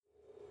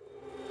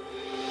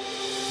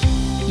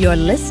You're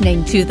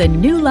listening to the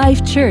New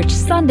Life Church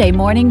Sunday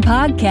Morning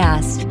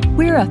Podcast.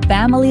 We're a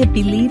family of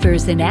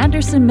believers in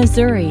Anderson,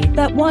 Missouri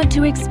that want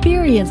to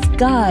experience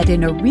God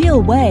in a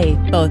real way,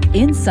 both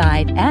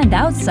inside and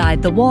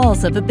outside the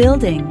walls of a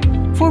building.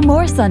 For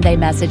more Sunday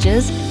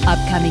messages,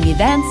 upcoming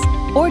events,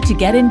 or to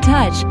get in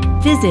touch,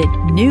 visit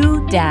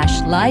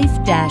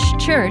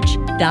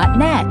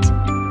new-life-church.net.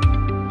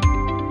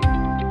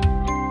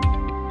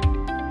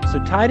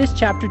 So Titus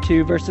chapter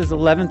 2, verses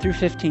 11 through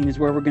 15 is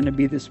where we're going to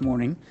be this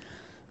morning.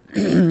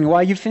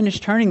 While you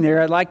finish turning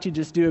there, I'd like to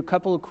just do a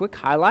couple of quick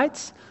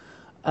highlights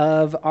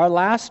of our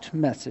last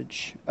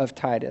message of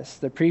Titus,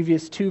 the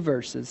previous two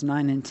verses,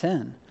 9 and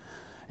 10.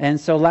 And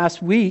so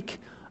last week,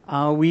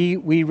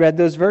 we read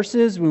those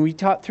verses. When we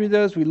taught through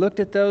those, we looked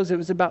at those. It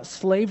was about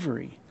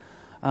slavery.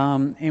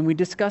 And we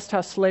discussed how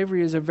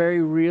slavery is a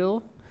very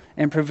real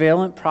and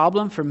prevalent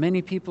problem for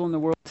many people in the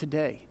world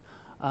today.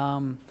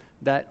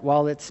 That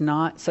while it's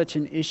not such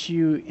an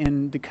issue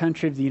in the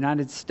country of the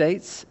United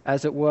States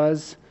as it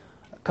was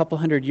a couple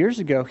hundred years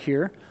ago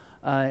here,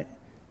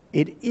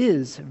 it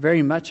is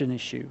very much an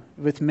issue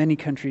with many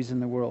countries in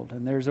the world.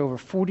 And there's over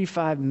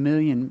 45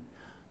 million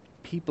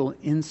people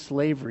in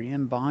slavery,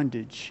 in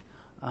bondage,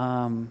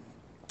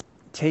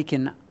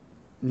 taken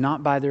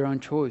not by their own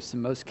choice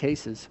in most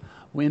cases,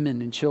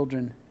 women and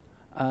children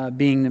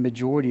being the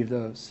majority of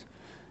those.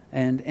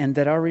 And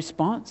that our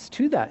response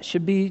to that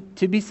should be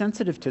to be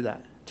sensitive to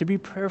that, to be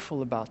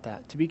prayerful about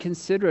that, to be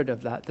considerate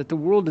of that the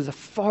world is a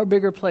far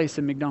bigger place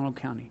in McDonald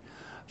County,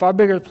 far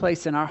bigger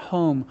place in our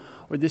home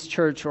or this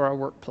church or our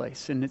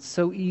workplace. And it's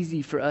so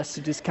easy for us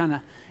to just kind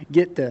of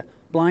get the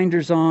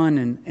blinders on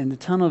and the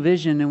tunnel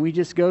vision, and we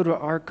just go to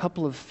our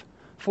couple of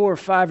 4 or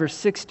 5 or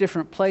 6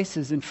 different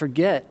places and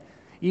forget,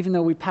 even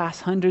though we pass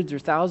hundreds or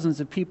thousands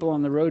of people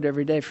on the road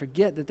every day,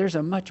 forget that there's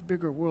a much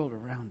bigger world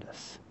around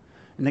us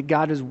and that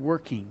God is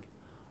working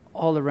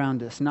all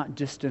around us, not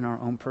just in our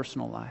own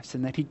personal lives,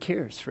 and that He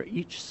cares for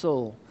each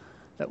soul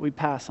that we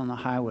pass on the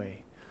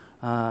highway.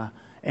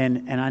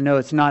 And I know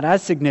it's not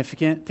as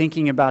significant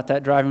thinking about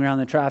that driving around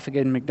the traffic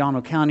in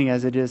McDonald County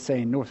as it is,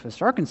 say, in Northwest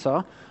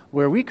Arkansas,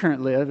 where we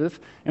currently live.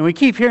 And we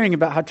keep hearing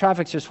about how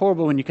traffic's just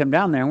horrible when you come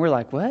down there, and we're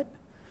like, what?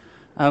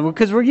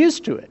 Because we're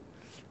used to it.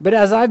 But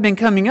as I've been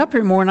coming up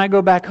here more and I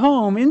go back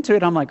home into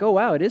it, I'm like, oh,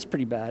 wow, it is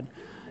pretty bad.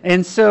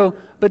 And so,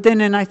 but then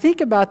and I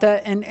think about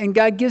that, and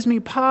God gives me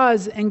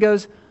pause and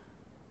goes,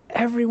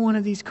 every one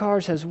of these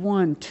cars has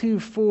 1, 2,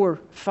 4,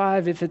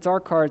 5, if it's our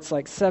car, it's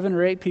like 7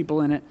 or 8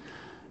 people in it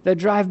that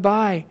drive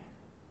by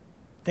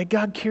that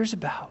God cares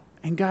about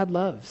and God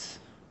loves.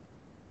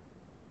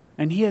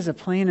 And He has a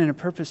plan and a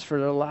purpose for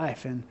their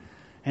life. And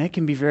it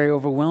can be very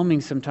overwhelming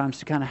sometimes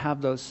to kind of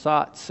have those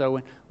thoughts.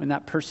 So when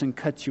that person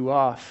cuts you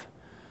off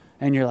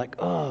and you're like,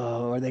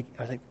 oh, or they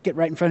get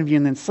right in front of you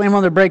and then slam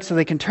on their brakes so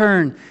they can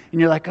turn.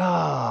 And you're like,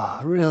 oh,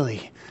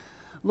 really?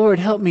 Lord,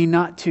 help me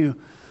not to,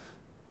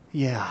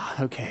 yeah,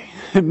 okay.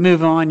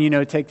 Move on,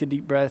 take the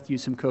deep breath,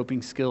 use some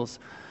coping skills.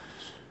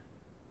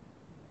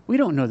 We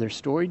don't know their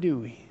story, do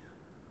we?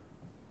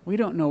 We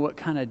don't know what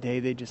kind of day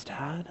they just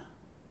had.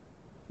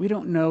 We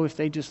don't know if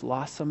they just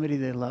lost somebody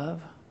they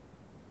love.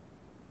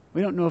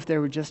 We don't know if they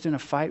were just in a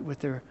fight with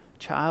their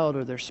child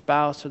or their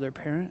spouse or their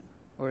parent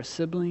or a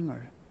sibling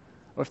or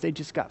if they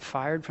just got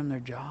fired from their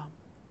job.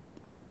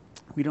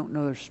 We don't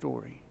know their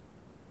story.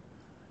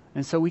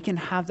 And so we can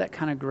have that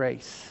kind of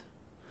grace.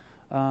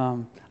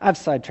 I've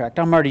sidetracked.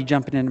 I'm already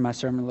jumping into my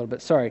sermon a little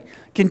bit. Sorry.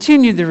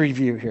 Continue the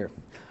review here.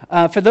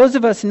 For those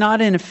of us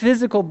not in a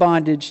physical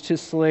bondage to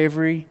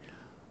slavery,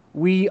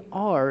 we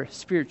are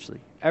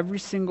spiritually. Every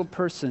single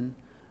person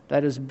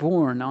that is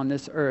born on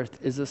this earth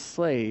is a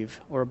slave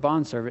or a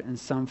bondservant in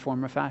some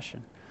form or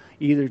fashion,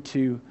 either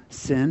to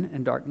sin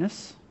and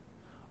darkness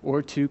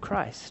or to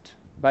Christ,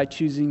 by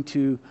choosing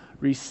to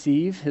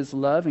receive His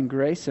love and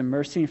grace and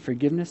mercy and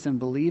forgiveness and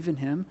believe in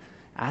Him,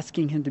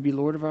 asking Him to be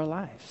Lord of our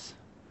lives.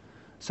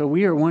 So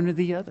we are one or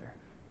the other.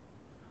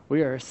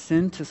 We are a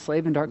sin to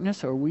slave and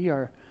darkness, or we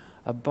are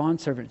a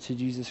bondservant to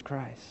Jesus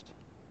Christ.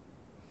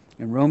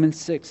 And Romans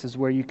 6 is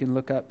where you can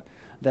look up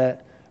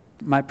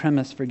my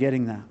premise for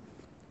getting that.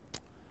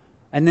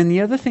 And then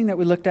the other thing that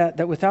we looked at,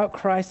 that without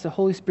Christ, the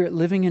Holy Spirit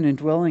living and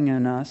indwelling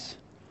in us,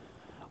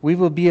 we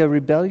will be a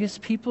rebellious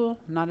people,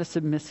 not a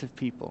submissive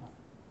people.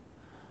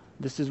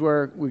 This is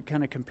where we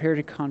kind of compared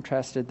and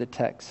contrasted the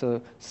text.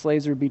 So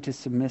slaves would be to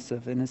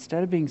submissive. And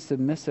instead of being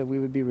submissive, we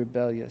would be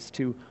rebellious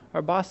to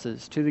our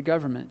bosses, to the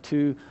government,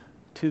 to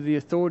the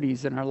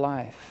authorities in our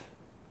life.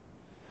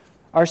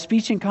 Our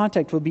speech and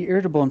contact will be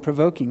irritable and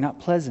provoking, not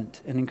pleasant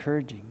and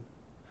encouraging.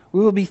 We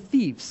will be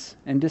thieves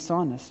and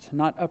dishonest,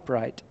 not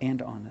upright and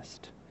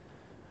honest.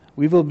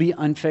 We will be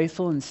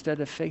unfaithful instead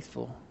of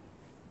faithful.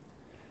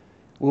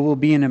 We will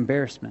be an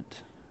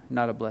embarrassment,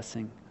 not a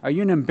blessing. Are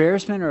you an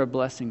embarrassment or a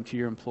blessing to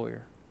your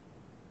employer?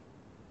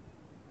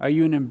 Are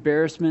you an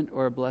embarrassment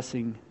or a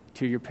blessing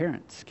to your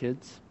parents,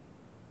 kids?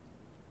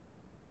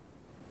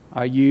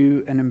 Are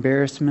you an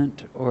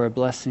embarrassment or a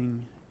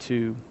blessing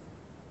to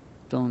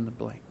fill in the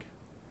blank?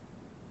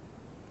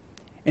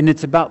 And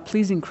it's about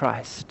pleasing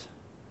Christ,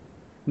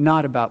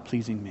 not about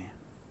pleasing man.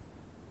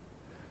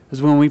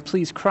 Because when we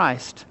please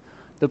Christ,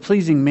 the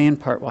pleasing man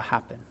part will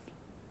happen.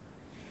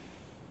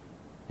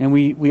 And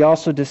we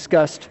also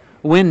discussed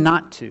when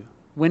not to,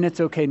 when it's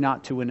okay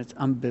not to, when it's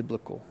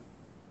unbiblical,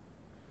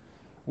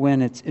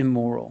 when it's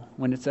immoral,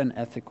 when it's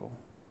unethical.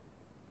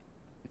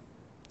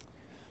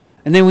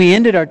 And then we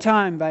ended our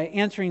time by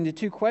answering the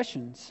two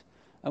questions.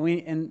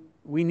 And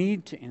we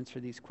need to answer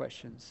these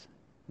questions,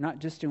 not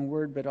just in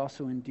word, but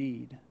also in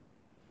deed.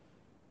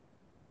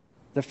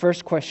 The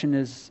first question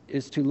is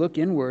to look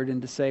inward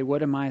and to say,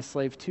 what am I a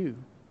slave to?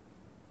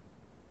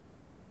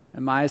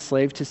 Am I a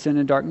slave to sin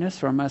and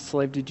darkness, or am I a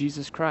slave to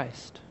Jesus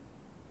Christ?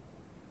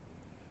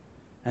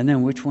 And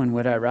then which one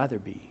would I rather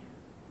be?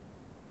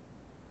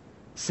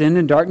 Sin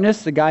and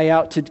darkness, the guy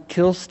out to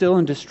kill, steal,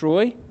 and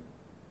destroy?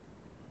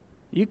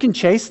 You can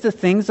chase the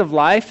things of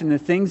life and the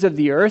things of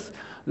the earth,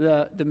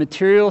 the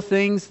material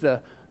things,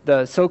 the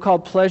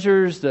so-called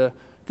pleasures, the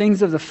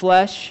things of the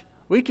flesh.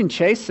 We can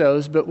chase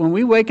those, but when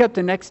we wake up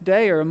the next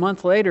day or a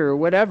month later or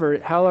whatever,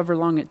 however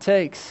long it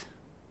takes,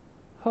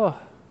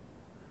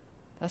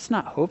 that's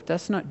not hope,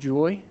 that's not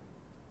joy.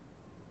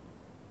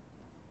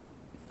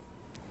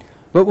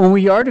 But when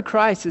we are to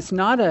Christ, it's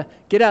not a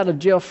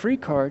get-out-of-jail-free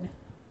card.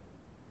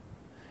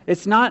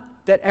 It's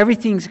not that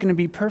everything's going to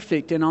be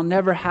perfect and I'll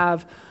never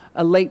have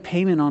a late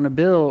payment on a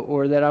bill,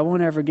 or that I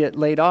won't ever get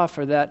laid off,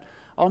 or that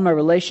all my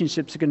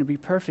relationships are going to be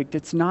perfect.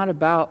 It's not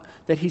about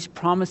that He's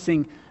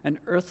promising an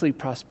earthly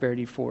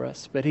prosperity for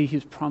us, but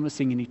He's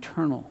promising an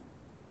eternal,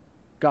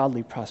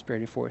 godly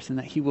prosperity for us, and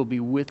that He will be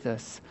with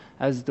us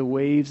as the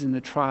waves and the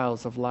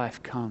trials of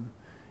life come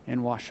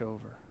and wash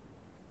over.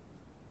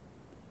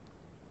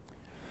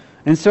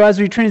 And so as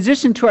we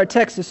transition to our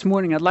text this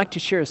morning, I'd like to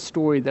share a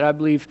story that I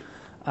believe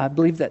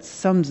that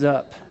sums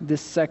up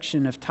this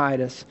section of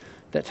Titus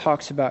that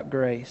talks about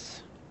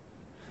grace.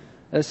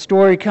 The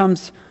story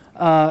comes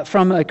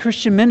from a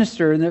Christian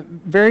minister. And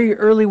very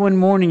early one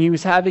morning, he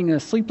was having a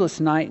sleepless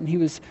night, and he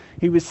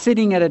was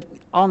sitting at an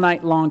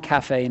all-night-long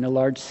cafe in a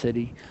large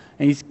city.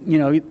 And he's,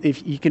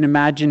 if you can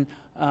imagine,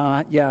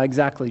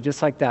 exactly,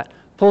 just like that.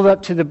 Pulled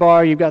up to the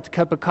bar, you've got the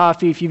cup of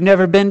coffee. If you've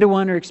never been to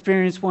one or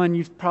experienced one,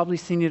 you've probably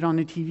seen it on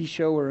a TV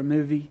show or a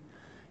movie.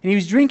 And he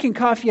was drinking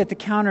coffee at the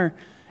counter,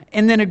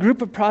 and then a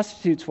group of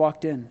prostitutes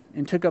walked in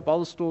and took up all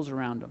the stools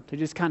around him. They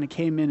just kind of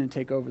came in and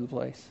take over the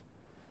place.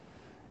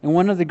 And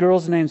one of the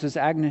girls' names was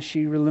Agnes.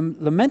 She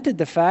lamented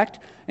the fact,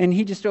 and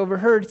he just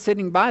overheard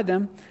sitting by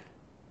them,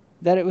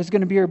 that it was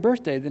going to be her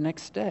birthday the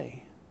next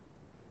day,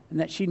 and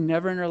that she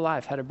never in her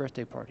life had a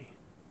birthday party.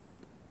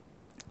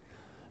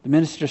 The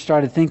minister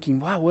started thinking,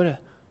 wow, what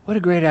a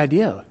great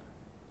idea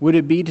would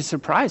it be to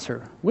surprise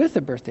her with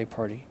a birthday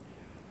party.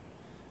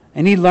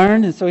 And he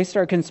learned, and so he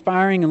started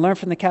conspiring and learned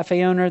from the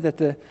cafe owner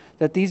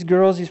that these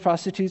girls, these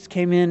prostitutes,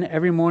 came in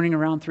every morning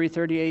around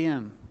 3:30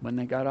 a.m. when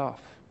they got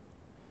off.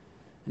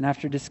 And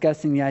after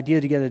discussing the idea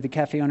together, the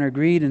cafe owner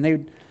agreed, and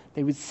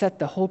they would set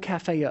the whole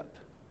cafe up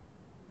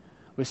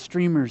with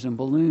streamers and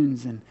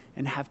balloons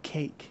and have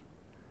cake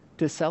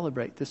to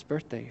celebrate this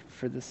birthday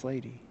for this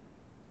lady.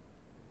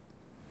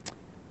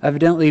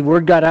 Evidently,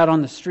 word got out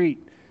on the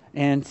street,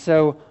 and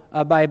so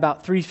by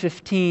about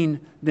 3:15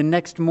 the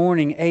next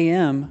morning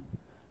a.m.,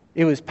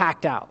 it was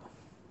packed out.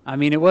 I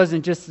mean, it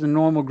wasn't just the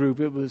normal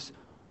group. It was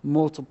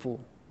multiple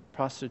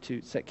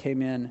prostitutes that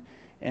came in,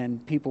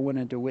 and people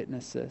wanted to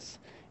witness this.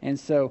 And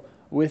so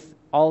with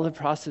all the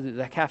prostitutes,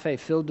 the cafe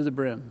filled to the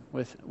brim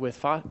with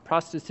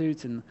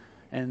prostitutes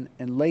and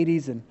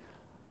ladies and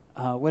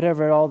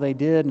whatever all they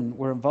did and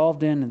were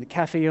involved in, and the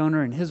cafe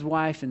owner and his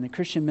wife and the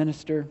Christian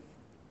minister,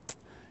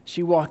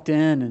 she walked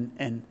in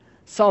and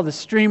saw the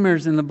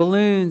streamers and the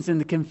balloons and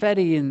the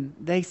confetti, and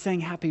they sang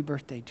happy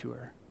birthday to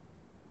her.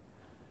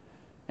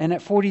 And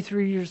at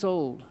 43 years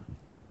old,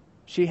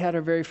 she had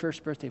her very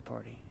first birthday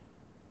party.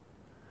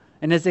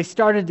 And as they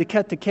started to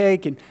cut the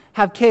cake and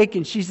have cake,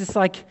 and she's just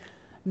like,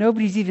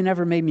 nobody's even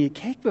ever made me a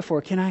cake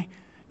before. Do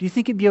you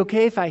think it'd be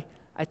okay if I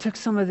took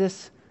some of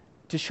this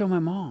to show my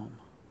mom?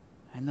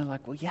 And they're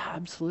like, well, yeah,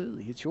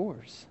 absolutely, it's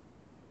yours.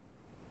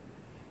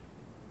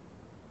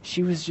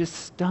 She was just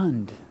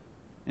stunned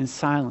in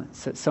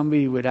silence that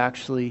somebody would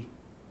actually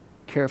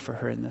care for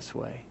her in this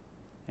way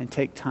and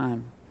take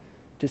time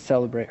to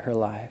celebrate her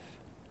life.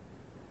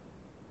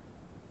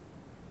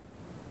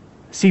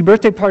 See,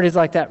 birthday parties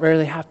like that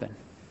rarely happen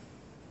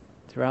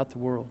throughout the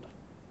world.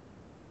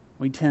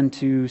 We tend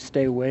to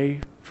stay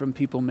away from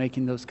people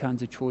making those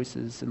kinds of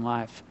choices in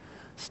life,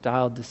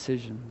 style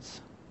decisions.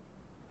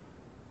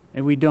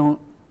 And we don't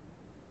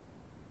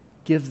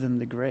give them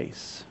the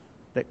grace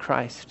that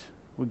Christ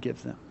would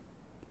give them.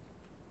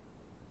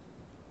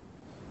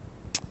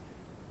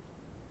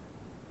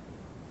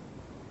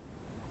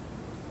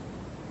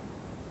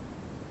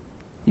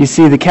 You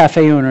see, the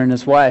cafe owner and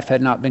his wife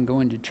had not been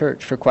going to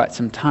church for quite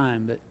some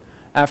time, but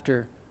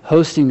after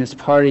hosting this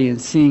party and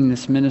seeing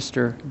this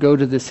minister go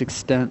to this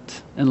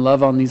extent and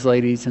love on these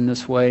ladies in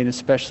this way, and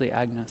especially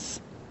Agnes,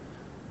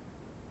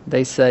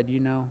 they said,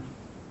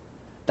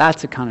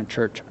 that's the kind of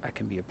church I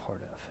can be a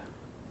part of.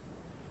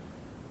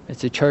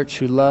 It's a church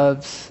who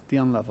loves the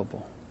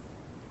unlovable,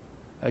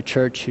 a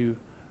church who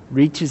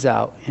reaches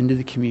out into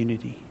the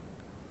community,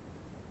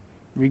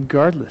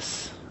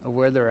 regardless of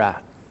where they're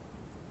at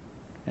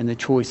and the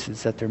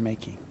choices that they're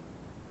making.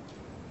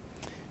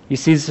 You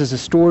see, this is a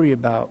story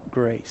about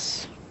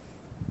grace.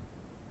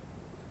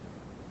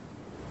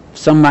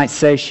 Some might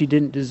say she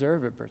didn't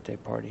deserve a birthday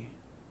party.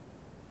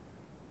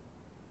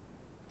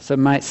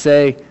 Some might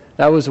say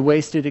that was a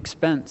wasted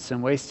expense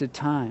and wasted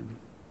time.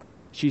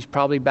 She's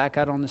probably back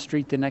out on the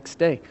street the next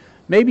day.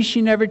 Maybe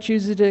she never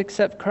chooses to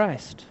accept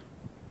Christ.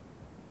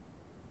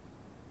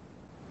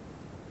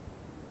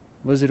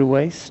 Was it a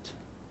waste?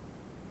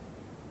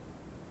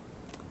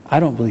 I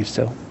don't believe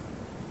so.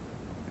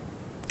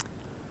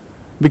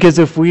 Because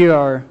if we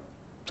are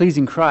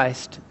pleasing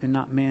Christ and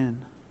not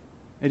man,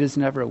 it is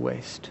never a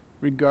waste,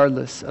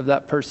 regardless of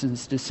that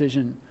person's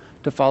decision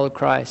to follow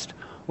Christ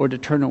or to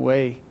turn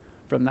away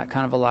from that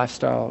kind of a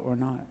lifestyle or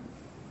not.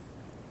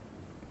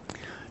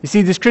 You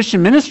see, this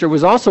Christian minister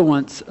was also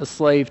once a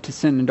slave to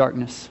sin and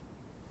darkness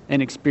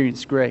and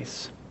experienced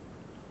grace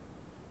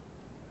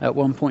at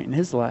one point in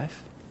his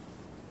life.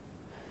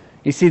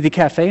 You see, the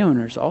cafe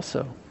owner's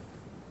also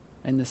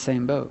in the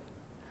same boat.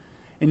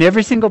 And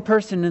every single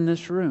person in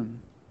this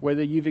room,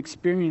 whether you've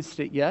experienced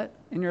it yet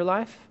in your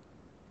life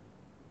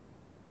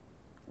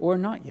or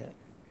not yet,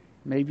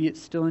 maybe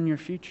it's still in your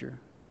future.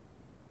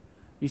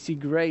 You see,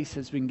 grace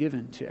has been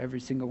given to every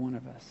single one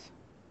of us.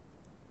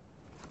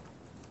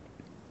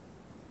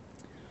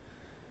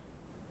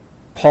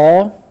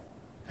 Paul,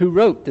 who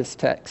wrote this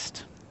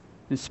text,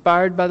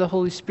 inspired by the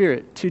Holy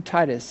Spirit to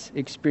Titus,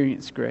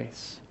 experienced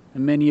grace.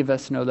 And many of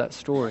us know that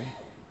story.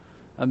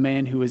 A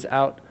man who was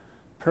out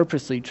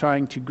purposely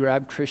trying to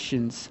grab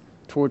Christians,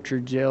 torture,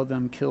 jail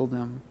them, kill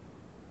them.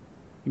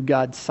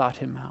 God sought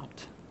him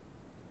out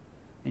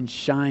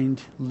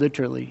and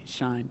literally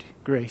shined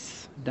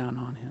grace down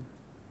on him.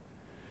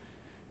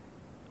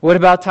 What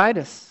about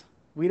Titus?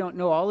 We don't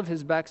know all of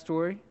his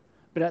backstory,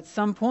 but at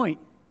some point,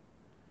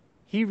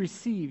 he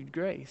received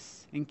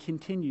grace and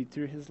continued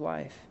through his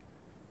life.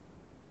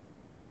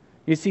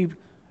 You see,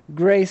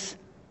 grace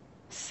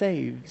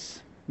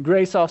saves.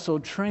 Grace also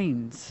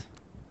trains.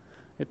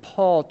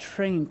 Paul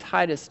trained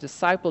Titus,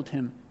 discipled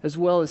him, as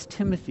well as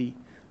Timothy.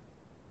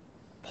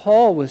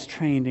 Paul was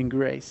trained in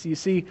grace. You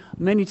see,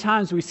 many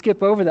times we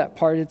skip over that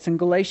part. It's in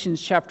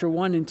Galatians chapter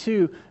 1 and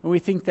 2, and we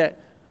think that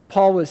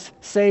Paul was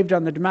saved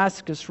on the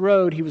Damascus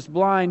road. He was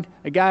blind.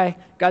 A guy,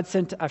 God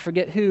sent, I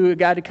forget who, a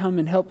guy to come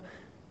and help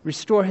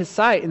restore his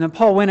sight. And then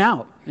Paul went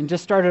out and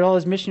just started all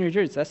his missionary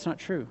journeys. That's not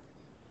true.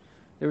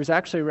 There was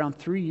actually around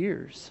 3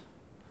 years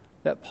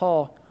that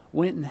Paul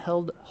went and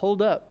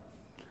holed up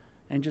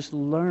and just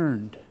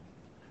learned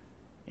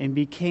and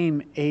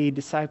became a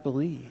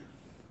disciplee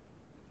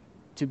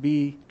to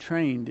be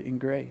trained in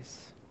grace.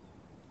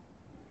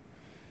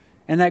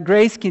 And that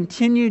grace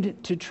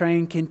continued to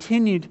train,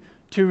 continued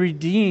to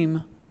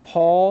redeem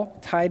Paul,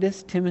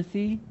 Titus,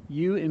 Timothy,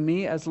 you and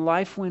me as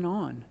life went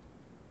on.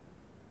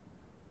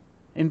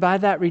 And by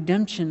that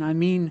redemption, I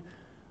mean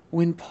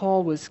when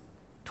Paul was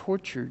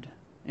tortured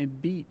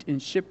and beat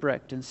and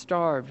shipwrecked and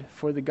starved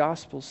for the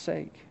gospel's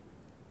sake.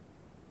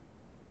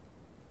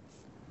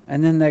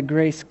 And then that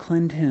grace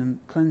cleansed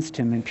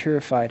him and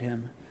purified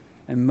him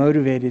and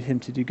motivated him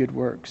to do good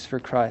works for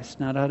Christ,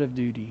 not out of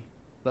duty,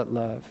 but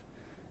love.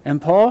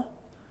 And Paul,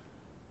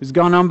 who's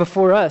gone on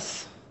before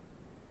us,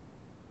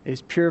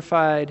 is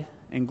purified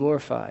and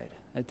glorified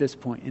at this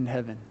point in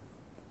heaven.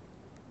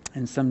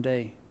 And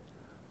someday,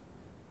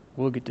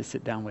 we'll get to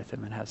sit down with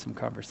him and have some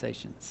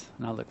conversations.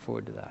 And I look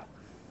forward to that.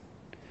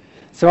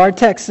 So our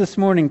text this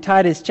morning,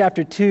 Titus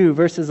chapter 2,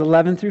 verses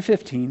 11 through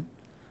 15.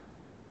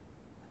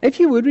 If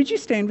you would you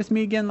stand with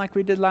me again like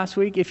we did last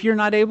week? If you're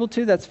not able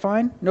to, that's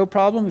fine. No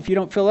problem. If you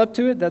don't feel up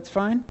to it, that's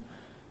fine.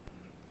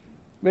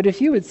 But if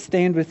you would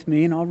stand with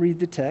me, and I'll read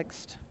the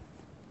text.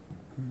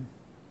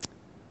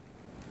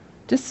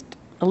 Just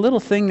a little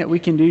thing that we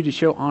can do to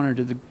show honor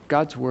to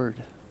God's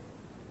word.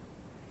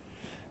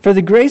 For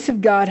the grace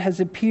of God has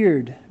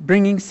appeared,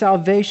 bringing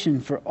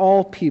salvation for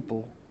all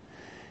people,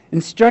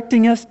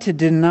 instructing us to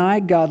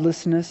deny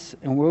godlessness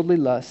and worldly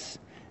lusts,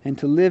 and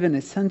to live in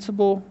a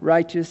sensible,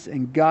 righteous,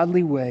 and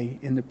godly way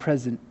in the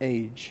present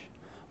age,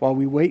 while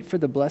we wait for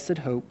the blessed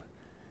hope,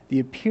 the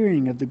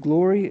appearing of the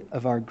glory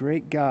of our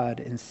great God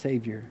and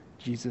Savior,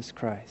 Jesus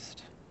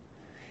Christ.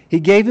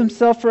 He gave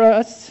himself for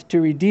us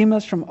to redeem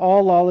us from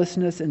all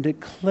lawlessness and to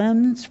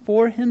cleanse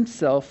for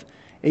himself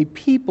a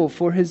people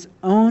for his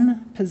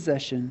own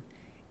possession,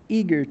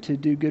 eager to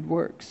do good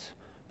works.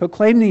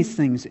 Proclaim these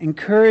things,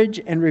 encourage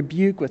and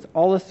rebuke with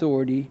all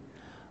authority.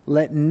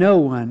 Let no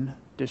one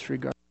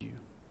disregard you.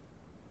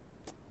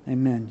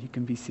 Amen. You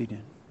can be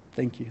seated.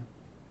 Thank you.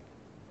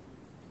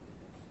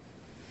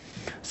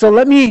 So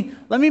let me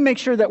make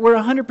sure that we're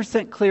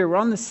 100% clear. We're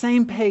on the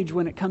same page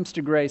when it comes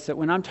to grace, that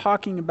when I'm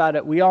talking about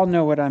it, we all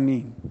know what I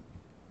mean.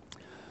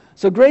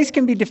 So grace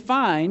can be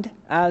defined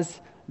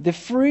as the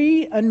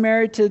free,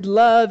 unmerited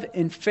love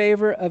and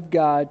favor of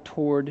God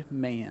toward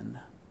man.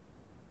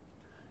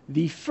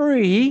 The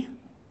free,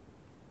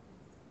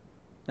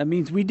 that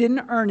means we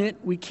didn't earn it,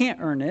 we can't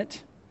earn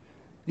it.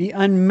 The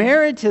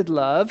unmerited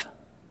love,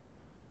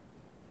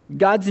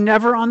 God's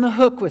never on the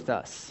hook with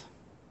us.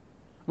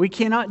 We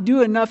cannot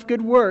do enough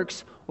good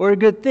works or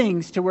good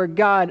things to where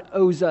God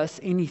owes us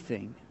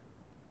anything.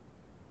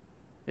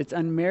 It's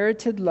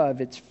unmerited love.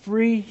 It's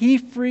free. He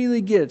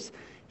freely gives.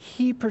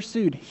 He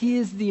pursued. He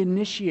is the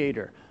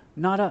initiator,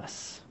 not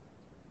us,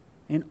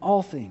 in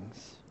all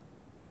things.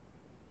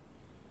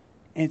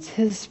 It's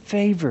His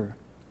favor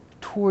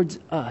towards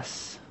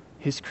us,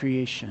 His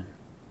creation.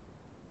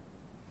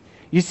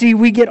 You see,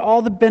 we get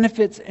all the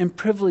benefits and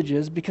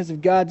privileges because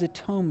of God's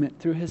atonement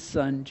through His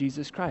Son,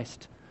 Jesus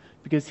Christ.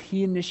 Because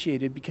He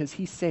initiated, because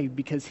He saved,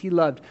 because He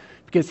loved,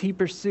 because He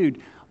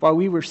pursued while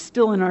we were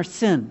still in our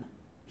sin.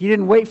 He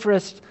didn't wait for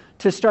us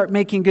to start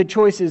making good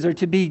choices or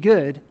to be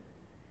good.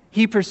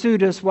 He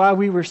pursued us while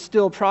we were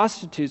still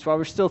prostitutes, while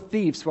we were still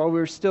thieves, while we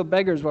were still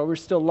beggars, while we were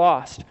still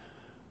lost.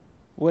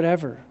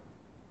 Whatever.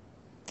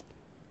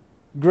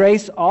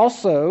 Grace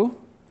also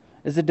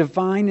is a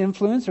divine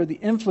influence, or the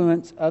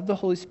influence of the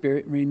Holy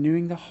Spirit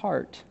renewing the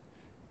heart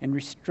and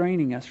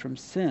restraining us from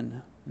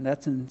sin. And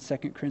that's in 2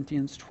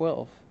 Corinthians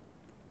 12.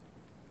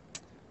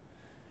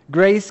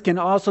 Grace can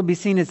also be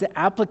seen as the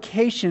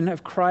application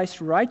of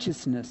Christ's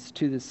righteousness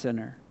to the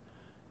sinner.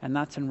 And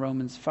that's in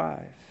Romans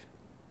 5.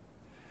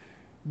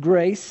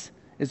 Grace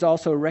is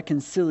also a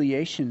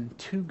reconciliation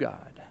to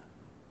God.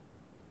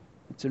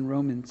 It's in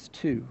Romans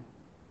 2.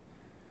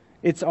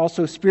 It's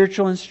also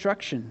spiritual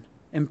instruction,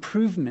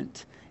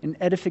 improvement, and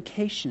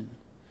edification.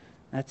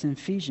 That's in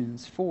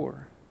Ephesians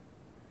 4.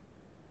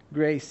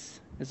 Grace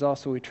is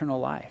also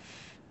eternal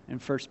life in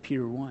 1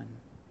 Peter 1.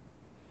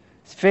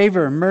 It's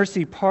favor,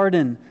 mercy,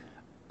 pardon,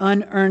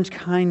 unearned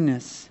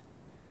kindness.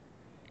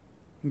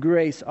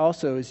 Grace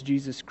also is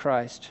Jesus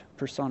Christ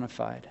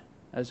personified,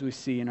 as we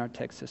see in our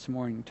text this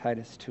morning,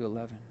 Titus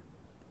 2:11.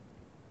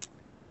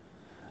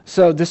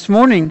 So this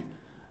morning,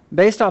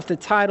 based off the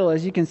title,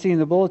 as you can see in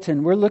the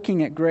bulletin, we're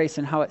looking at grace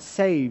and how it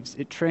saves,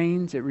 it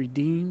trains, it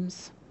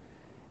redeems,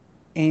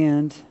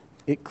 and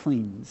it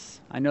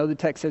cleans. I know the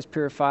text says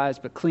purifies,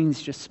 but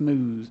cleans just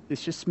smooth.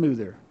 It's just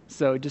smoother.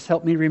 So just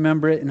help me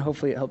remember it, and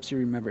hopefully it helps you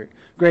remember it.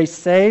 Grace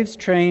saves,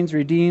 trains,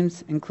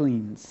 redeems, and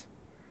cleans.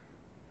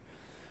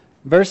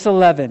 Verse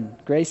 11,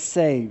 grace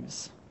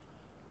saves.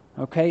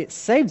 Okay, it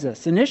saves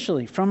us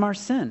initially from our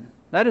sin.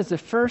 That is the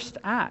first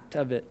act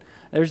of it.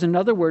 There's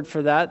another word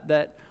for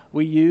that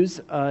we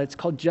use. It's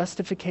called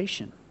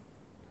justification.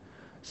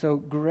 So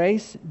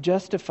grace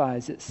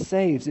justifies, it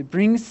saves, it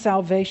brings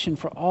salvation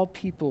for all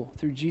people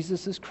through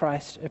Jesus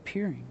Christ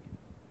appearing.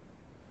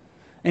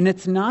 And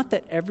it's not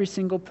that every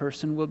single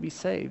person will be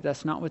saved.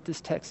 That's not what this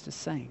text is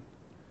saying.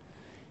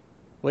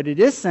 What it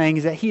is saying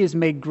is that He has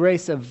made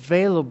grace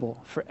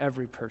available for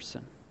every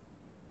person.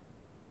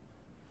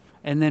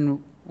 And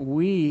then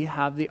we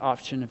have the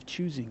option of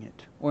choosing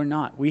it or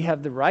not. We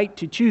have the right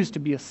to choose to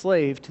be a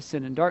slave to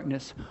sin and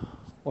darkness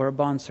or a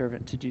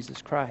bondservant to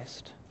Jesus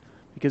Christ.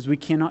 Because we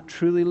cannot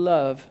truly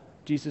love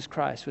Jesus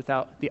Christ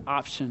without the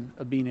option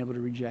of being able to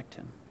reject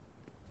Him.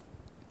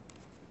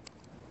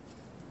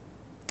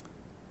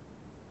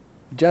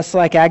 Just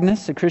like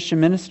Agnes, a Christian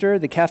minister,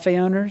 the cafe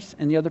owners,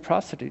 and the other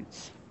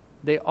prostitutes,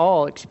 they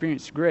all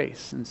experienced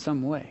grace in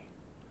some way.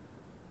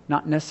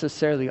 Not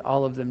necessarily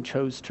all of them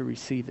chose to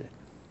receive it.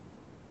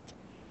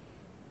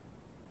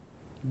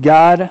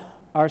 God,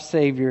 our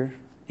Savior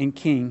and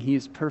King, He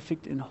is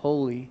perfect and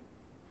holy,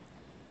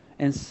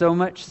 and so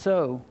much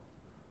so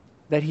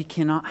that He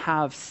cannot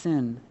have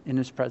sin in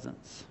His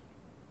presence.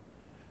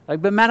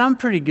 But Matt, I'm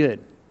pretty good.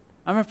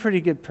 I'm a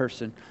pretty good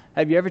person.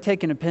 Have you ever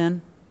taken a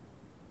pen?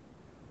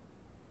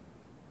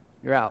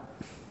 You're out.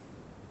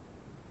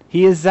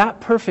 He is that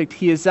perfect.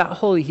 He is that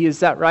holy. He is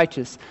that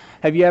righteous.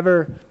 Have you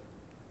ever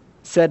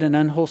said an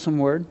unwholesome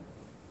word?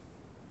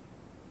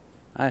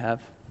 I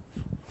have.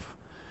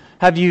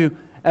 Have you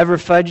ever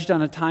fudged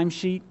on a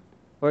timesheet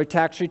or a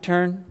tax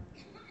return?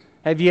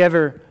 Have you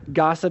ever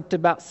gossiped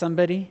about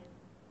somebody?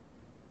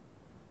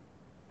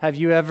 Have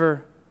you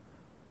ever...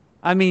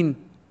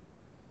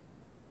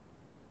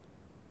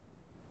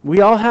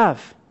 we all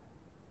have.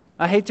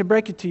 I hate to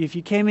break it to you. If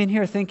you came in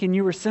here thinking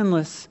you were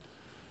sinless,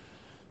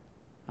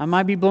 I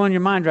might be blowing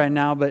your mind right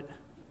now, but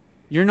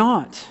you're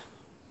not.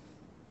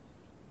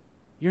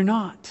 You're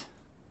not.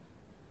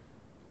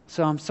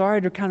 So I'm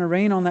sorry to kind of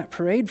rain on that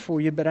parade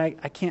for you, but I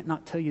can't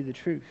not tell you the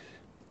truth.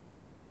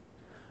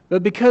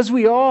 But because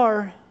we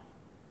are,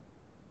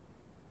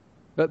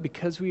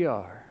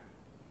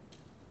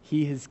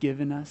 He has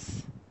given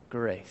us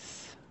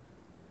grace.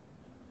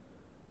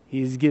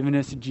 He has given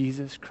us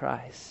Jesus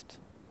Christ.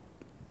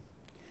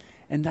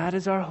 And that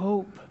is our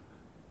hope.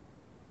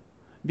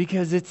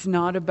 Because it's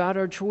not about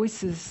our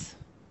choices.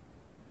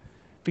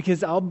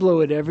 Because I'll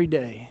blow it every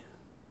day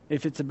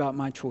if it's about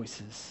my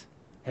choices.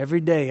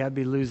 Every day I'd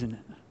be losing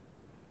it.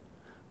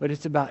 But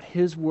it's about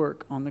His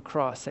work on the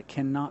cross that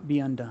cannot be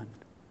undone.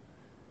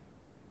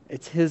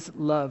 It's His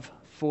love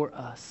for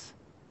us,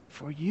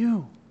 for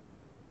you.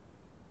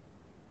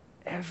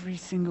 Every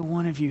single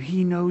one of you.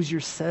 He knows your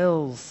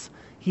cells.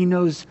 He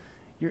knows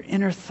your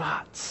inner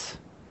thoughts.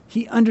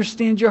 He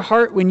understands your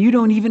heart when you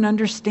don't even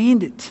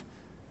understand it.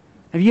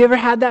 Have you ever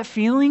had that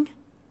feeling?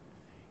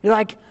 You're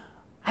like,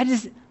 I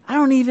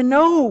don't even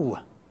know.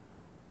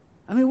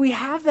 I mean, we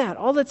have that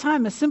all the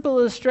time. A simple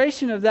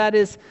illustration of that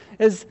is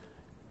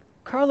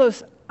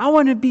Carlos, I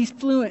want to be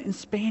fluent in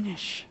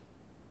Spanish.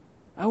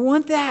 I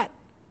want that.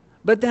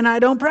 But then I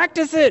don't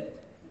practice it.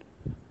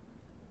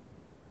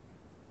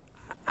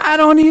 I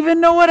don't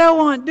even know what I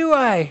want, do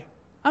I?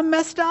 I'm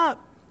messed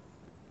up.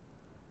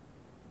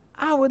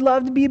 I would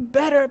love to be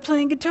better at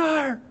playing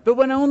guitar, but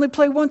when I only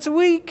play once a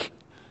week,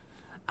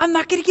 I'm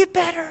not going to get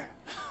better.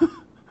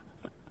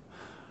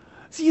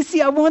 So you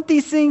see, I want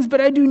these things,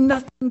 but I do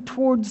nothing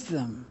towards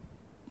them.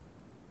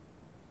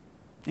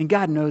 And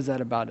God knows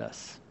that about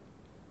us.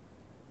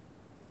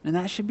 And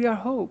that should be our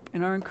hope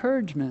and our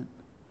encouragement,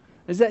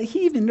 is that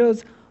He even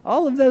knows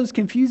all of those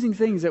confusing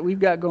things that we've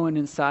got going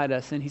inside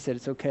us. And He said,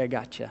 it's okay, I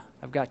got you.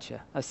 I've got you.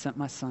 I sent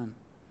my Son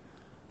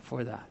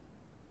for that.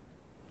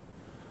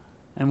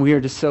 And we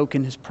are to soak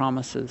in His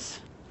promises.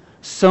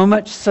 So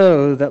much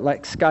so that,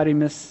 like Scotty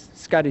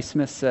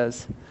Smith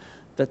says,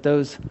 that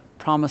those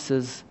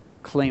promises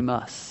claim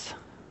us.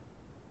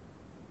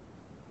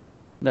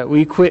 That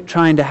we quit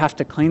trying to have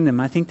to claim them.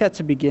 I think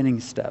that's a beginning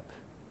step.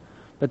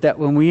 But that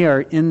when we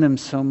are in them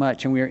so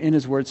much, and we are in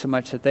His Word so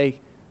much, that they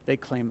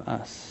claim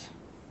us.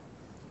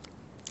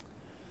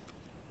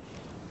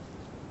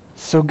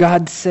 So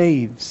God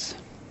saves.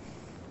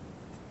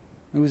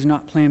 It was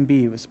not plan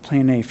B, it was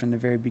plan A from the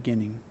very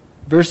beginning.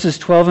 Verses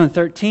 12 and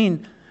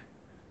 13,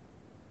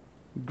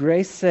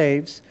 grace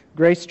saves,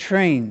 grace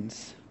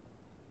trains.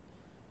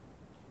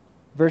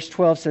 Verse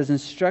 12 says,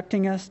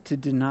 instructing us to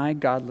deny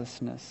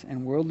godlessness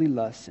and worldly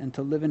lusts and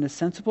to live in a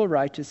sensible,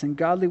 righteous, and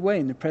godly way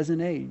in the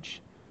present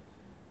age.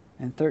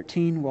 And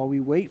 13, while we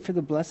wait for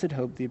the blessed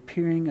hope, the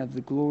appearing of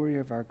the glory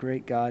of our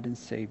great God and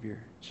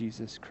Savior,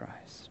 Jesus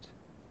Christ.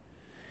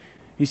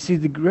 You see,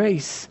 the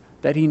grace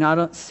that He not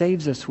only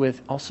saves us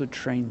with also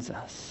trains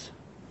us.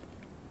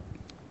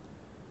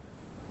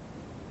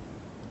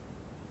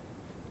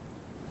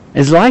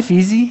 Is life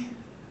easy?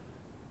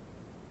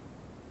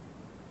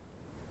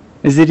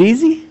 Is it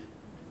easy?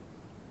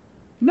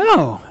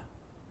 No.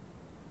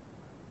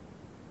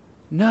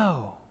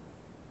 No.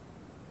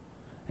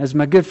 As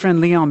my good friend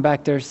Leon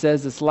back there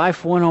says, it's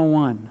life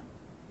 101.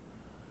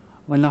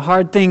 When the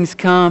hard things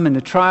come and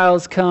the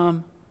trials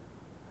come,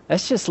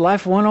 that's just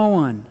life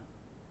 101.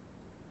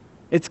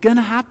 It's going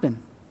to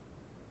happen.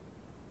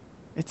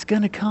 It's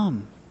going to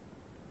come.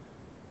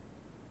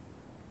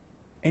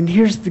 And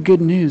here's the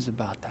good news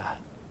about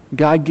that.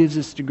 God gives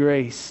us the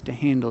grace to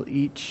handle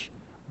each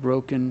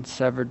broken,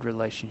 severed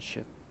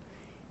relationship,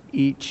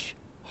 each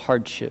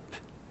hardship.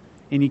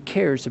 And He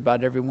cares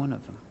about every one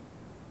of them.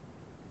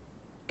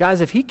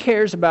 Guys, if He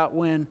cares about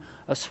when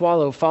a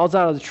swallow falls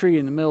out of the tree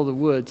in the middle of the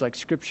woods, like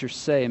scriptures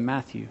say in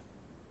Matthew,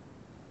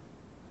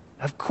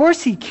 of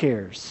course He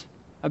cares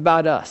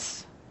about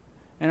us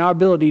and our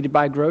ability to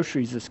buy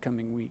groceries this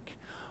coming week,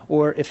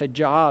 or if a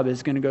job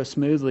is going to go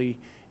smoothly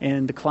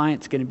and the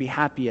client's going to be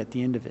happy at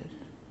the end of it.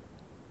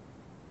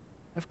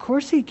 Of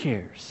course He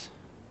cares.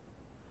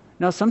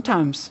 Now,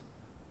 sometimes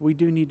we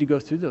do need to go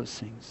through those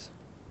things.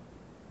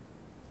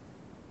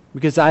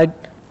 Because I've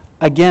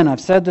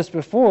said this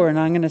before, and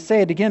I'm going to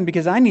say it again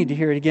because I need to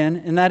hear it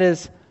again, and that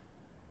is,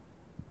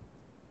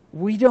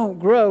 we don't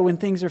grow when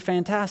things are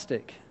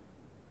fantastic.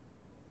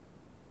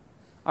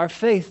 Our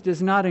faith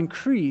does not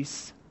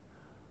increase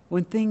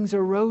when things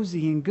are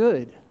rosy and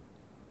good.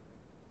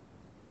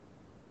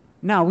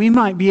 Now, we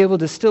might be able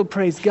to still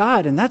praise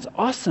God, and that's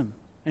awesome.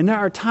 And there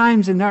are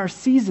times and there are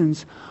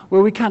seasons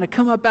where we kind of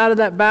come up out of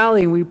that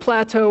valley and we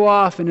plateau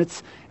off, and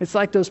it's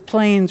like those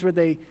planes where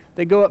they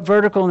go up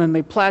vertical and then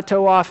they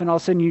plateau off, and all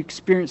of a sudden you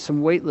experience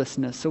some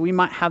weightlessness. So we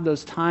might have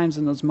those times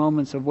and those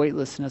moments of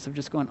weightlessness, of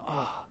just going,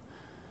 oh,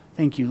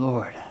 thank you,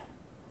 Lord.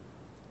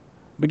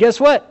 But guess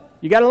what?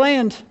 You got to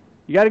land.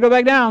 You got to go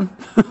back down.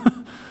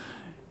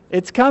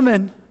 It's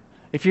coming.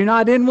 If you're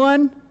not in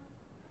one,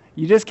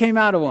 you just came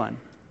out of one.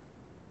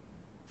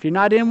 If you're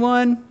not in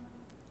one,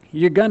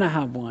 you're going to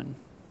have one.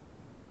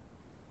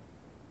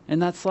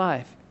 And that's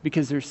life,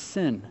 because there's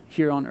sin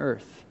here on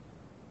earth.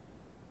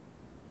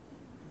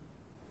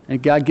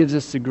 And God gives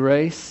us the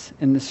grace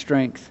and the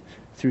strength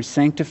through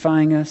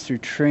sanctifying us, through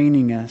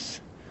training us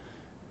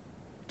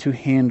to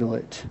handle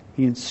it.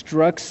 He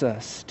instructs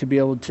us to be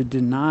able to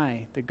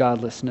deny the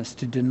godlessness,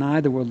 to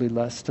deny the worldly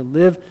lust, to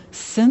live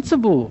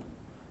sensible.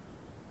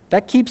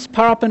 That keeps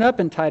popping up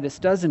in Titus,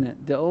 doesn't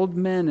it? The old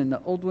men and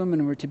the old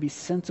women were to be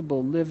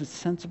sensible, live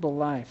sensible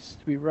lives,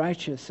 to be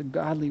righteous, a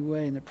godly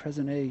way in the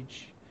present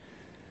age.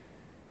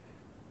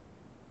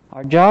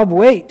 Our job,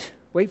 wait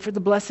for the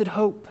blessed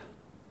hope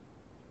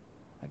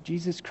of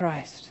Jesus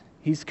Christ.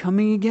 He's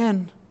coming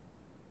again.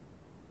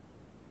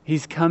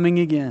 He's coming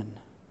again.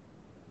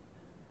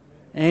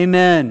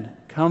 Amen.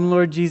 Come,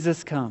 Lord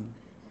Jesus, come.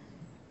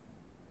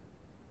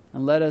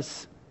 And let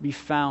us be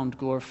found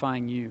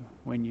glorifying you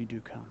when you do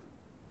come.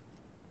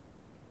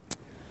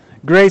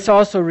 Grace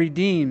also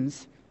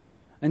redeems,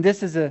 and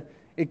this is a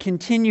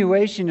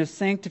continuation of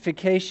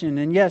sanctification.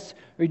 And yes,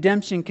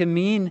 redemption can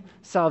mean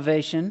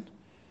salvation.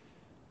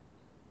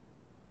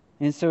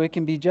 And so it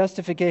can be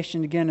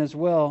justification again as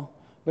well,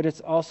 but it's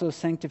also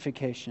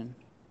sanctification.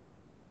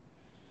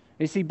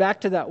 You see,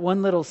 back to that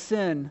one little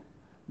sin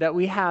that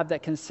we have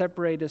that can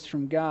separate us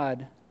from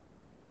God,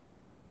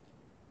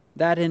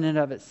 that in and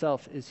of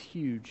itself is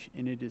huge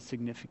and it is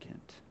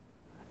significant.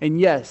 And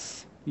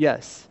yes,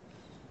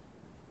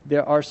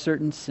 there are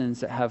certain sins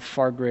that have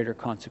far greater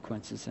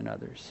consequences than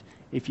others.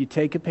 If you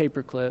take a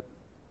paperclip,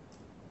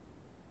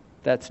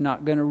 that's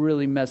not going to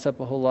really mess up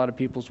a whole lot of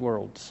people's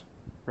worlds,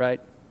 right?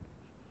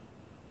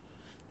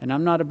 And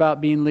I'm not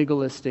about being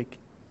legalistic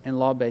and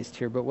law-based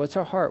here, but what's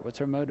our heart? What's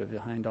our motive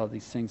behind all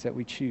these things that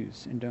we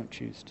choose and don't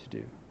choose to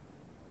do?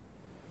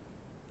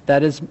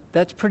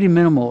 That's pretty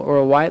minimal. Or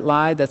a white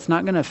lie, that's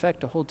not going to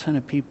affect a whole ton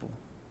of people.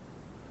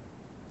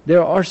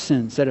 There are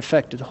sins that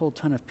affect a whole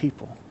ton of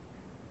people.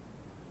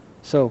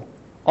 So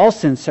all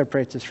sin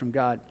separates us from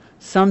God.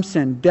 Some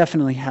sin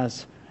definitely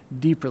has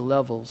deeper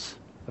levels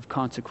of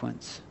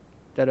consequence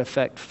that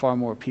affect far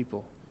more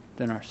people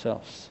than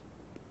ourselves.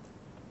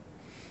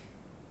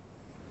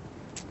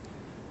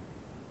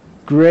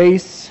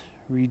 Grace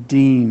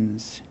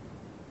redeems.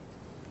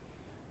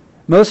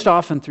 Most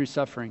often through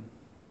suffering.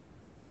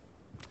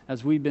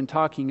 As we've been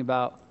talking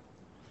about,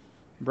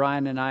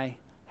 Brian and I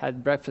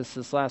had breakfast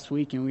this last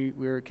week, and we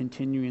were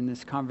continuing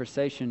this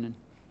conversation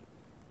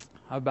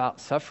about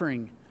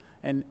suffering.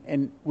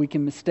 And we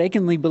can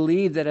mistakenly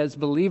believe that as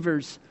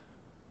believers,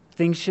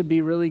 things should be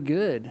really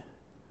good.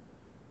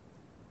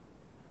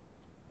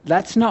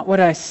 That's not what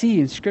I see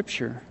in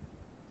Scripture.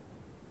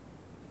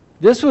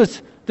 This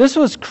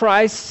was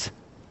Christ's,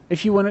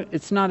 if you want to,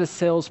 it's not a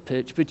sales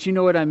pitch, but you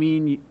know what I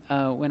mean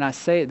when I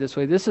say it this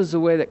way. This is the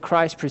way that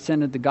Christ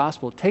presented the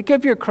gospel. Take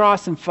up your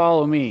cross and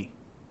follow me.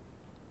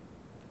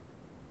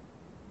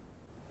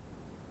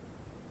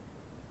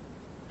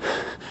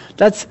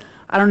 That's,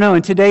 I don't know,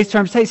 in today's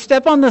terms, hey,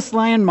 step on this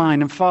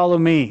landmine and follow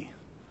me.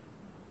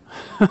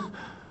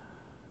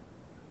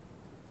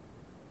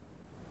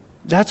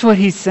 That's what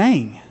he's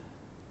saying.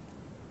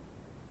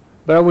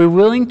 But are we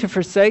willing to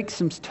forsake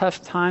some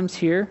tough times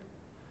here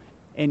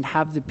and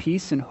have the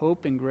peace and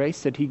hope and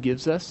grace that he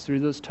gives us through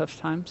those tough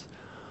times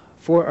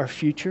for our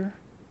future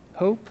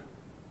hope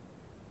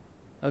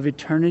of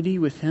eternity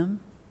with him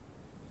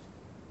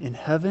in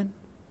heaven,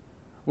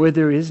 where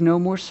there is no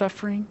more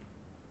suffering?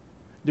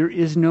 There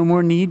is no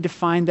more need to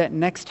find that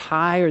next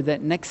high or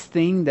that next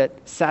thing that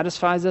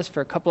satisfies us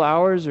for a couple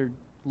hours or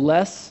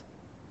less.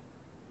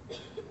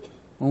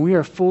 When we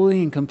are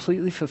fully and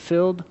completely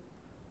fulfilled.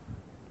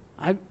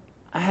 I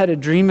had a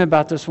dream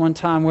about this one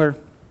time where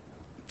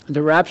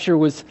the rapture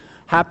was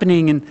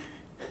happening,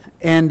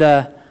 and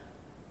the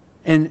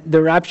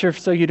rapture,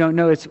 so you don't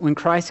know, it's when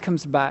Christ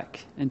comes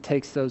back and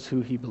takes those who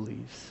he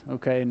believes.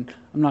 Okay, and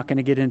I'm not going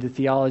to get into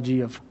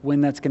theology of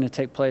when that's going to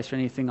take place or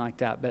anything like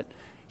that, but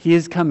he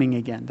is coming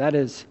again. That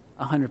is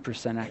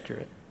 100%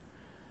 accurate.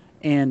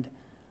 And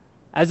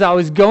as I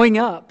was going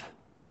up,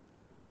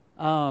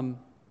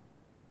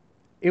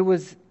 it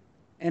was,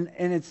 and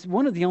it's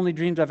one of the only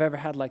dreams I've ever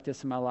had like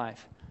this in my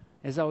life.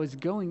 As I was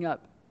going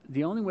up,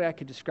 the only way I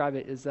could describe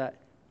it is that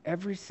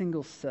every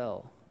single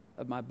cell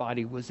of my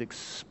body was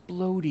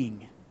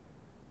exploding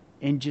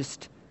in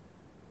just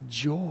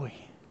joy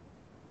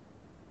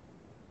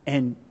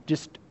and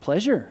just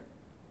pleasure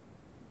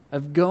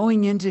of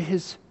going into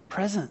his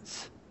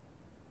presence.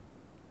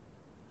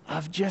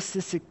 Of just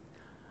this,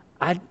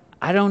 I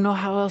don't know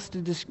how else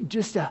to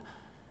just a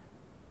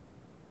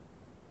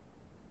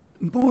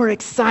more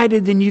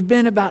excited than you've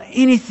been about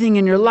anything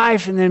in your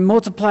life, and then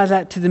multiply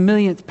that to the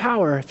millionth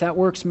power, if that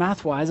works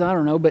math-wise, I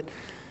don't know. But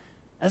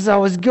as I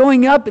was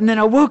going up, and then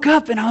I woke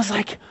up, and I was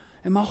like,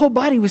 and my whole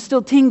body was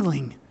still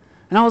tingling.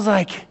 And I was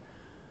like,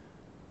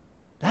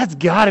 that's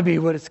got to be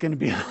what it's going to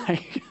be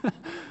like.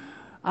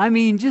 I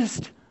mean,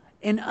 just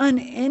an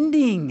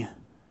unending,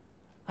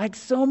 like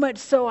so much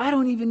so, I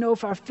don't even know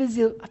if our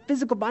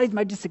physical bodies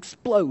might just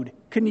explode.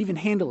 Couldn't even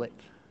handle it.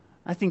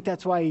 I think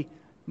that's why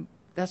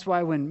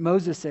when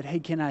Moses said, hey,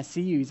 can I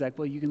see you? He's like,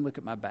 well, you can look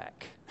at my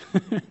back.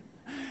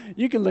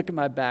 You can look at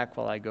my back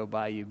while I go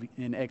by you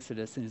in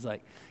Exodus. And he's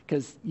like,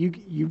 because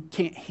you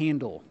can't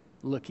handle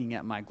looking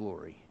at my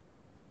glory.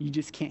 You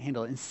just can't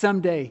handle it. And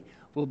someday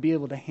we'll be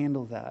able to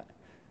handle that.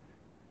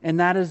 And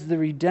that is the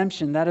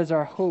redemption. That is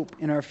our hope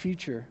in our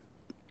future.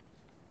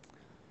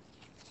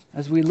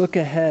 As we look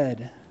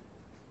ahead.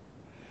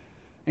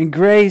 And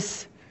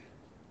grace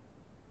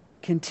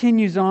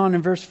continues on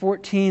in verse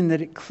 14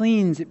 that it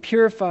cleans, it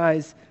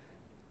purifies,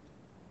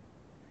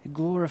 it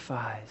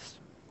glorifies.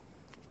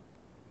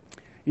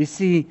 You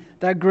see,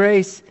 that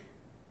grace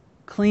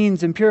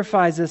cleans and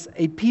purifies us,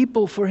 a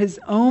people for his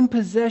own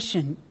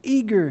possession,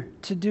 eager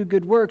to do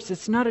good works.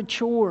 It's not a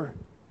chore.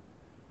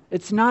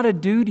 It's not a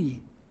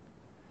duty.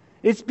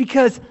 It's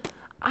because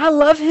I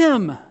love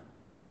him.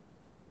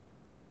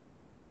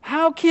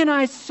 How can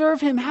I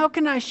serve him? How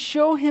can I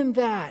show him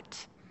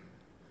that?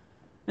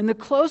 And the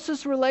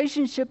closest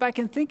relationship I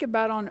can think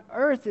about on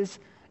earth is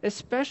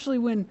especially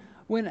when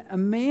a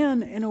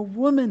man and a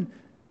woman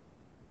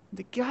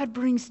that God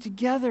brings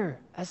together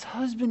as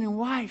husband and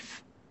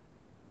wife.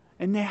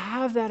 And they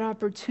have that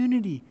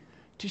opportunity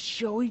to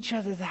show each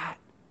other that.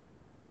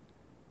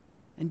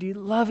 And to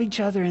love each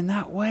other in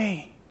that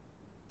way.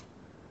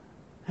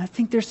 I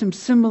think there's some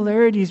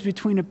similarities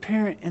between a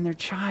parent and their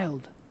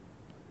child.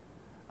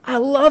 I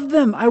love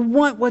them. I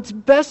want what's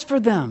best for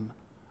them.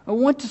 I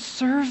want to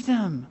serve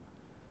them.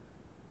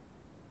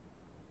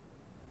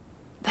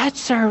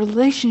 That's our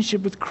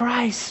relationship with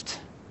Christ.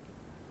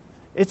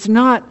 It's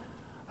not,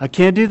 I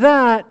can't do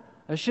that.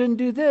 I shouldn't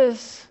do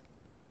this.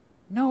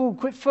 No,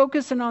 quit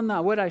focusing on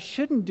that. What I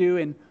shouldn't do.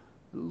 And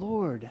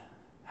Lord,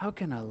 how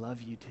can I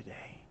love you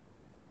today?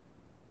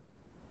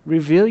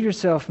 Reveal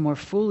yourself more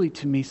fully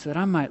to me so that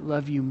I might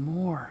love you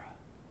more.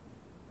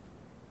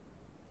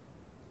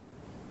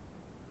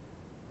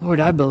 Lord,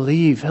 I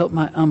believe. Help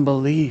my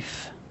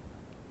unbelief.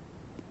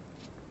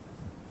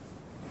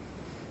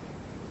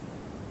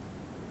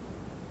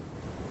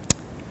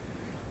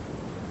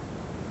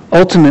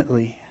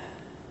 Ultimately,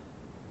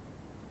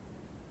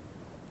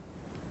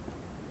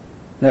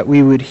 that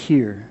we would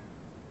hear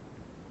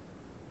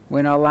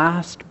when our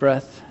last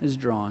breath is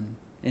drawn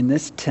in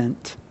this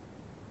tent,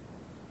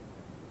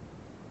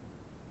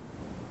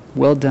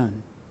 well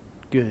done,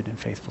 good and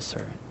faithful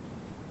servant.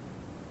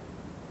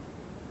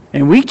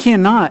 And we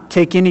cannot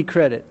take any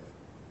credit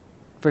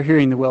for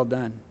hearing the well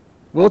done.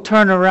 We'll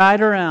turn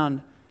right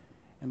around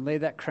and lay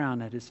that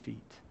crown at His feet.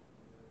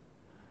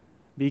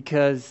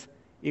 Because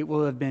it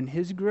will have been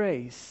His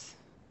grace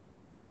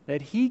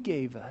that He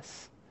gave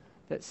us,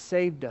 that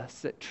saved us,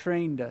 that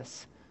trained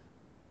us,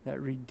 that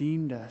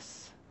redeemed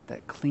us,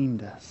 that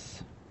cleaned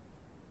us.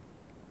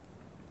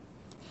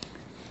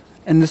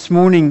 And this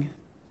morning,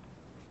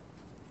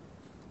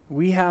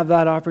 we have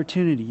that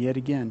opportunity yet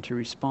again to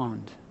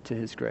respond to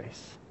His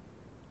grace.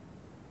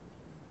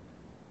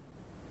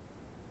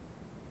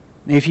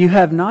 If you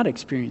have not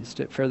experienced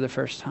it for the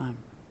first time,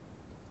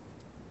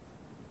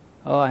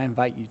 I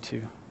invite you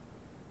to.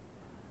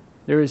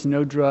 There is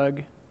no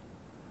drug,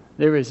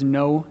 there is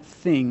no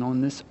thing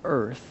on this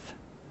earth,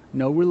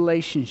 no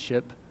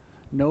relationship,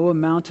 no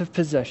amount of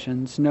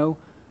possessions, no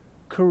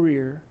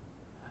career,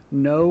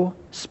 no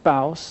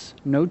spouse,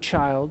 no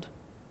child,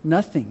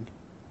 nothing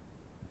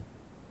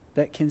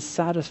that can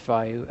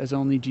satisfy you as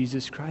only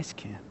Jesus Christ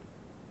can.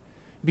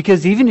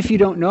 Because even if you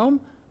don't know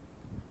Him,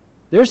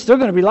 there's still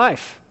going to be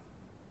life.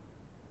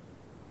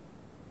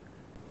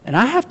 And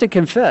I have to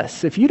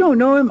confess, if you don't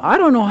know Him, I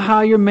don't know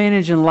how you're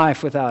managing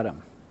life without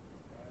Him.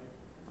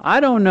 I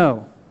don't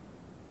know.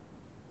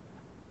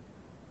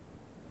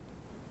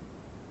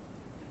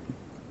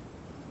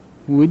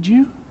 Would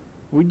you?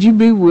 Would you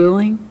be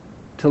willing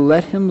to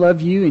let Him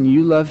love you and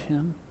you love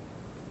Him?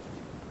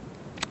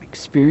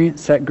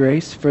 Experience that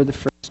grace for the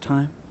first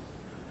time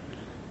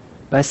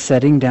by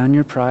setting down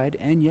your pride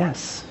and,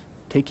 yes,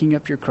 taking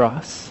up your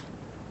cross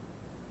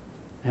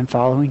and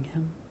following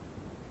Him.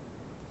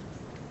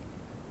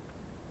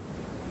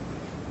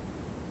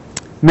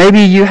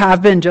 Maybe you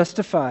have been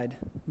justified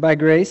by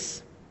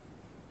grace.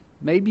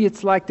 Maybe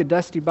it's like the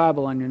dusty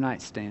Bible on your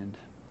nightstand,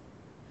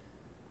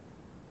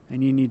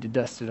 and you need to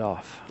dust it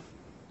off.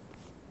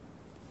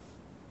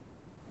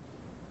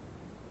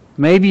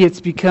 Maybe it's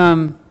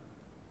become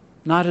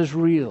not as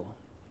real,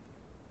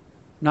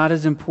 not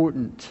as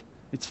important.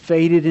 It's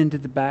faded into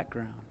the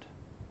background.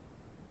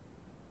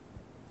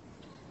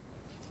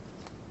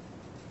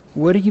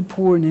 What are you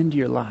pouring into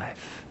your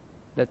life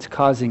that's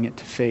causing it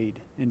to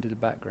fade into the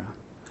background?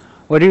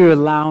 What are you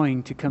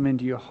allowing to come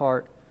into your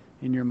heart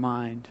and your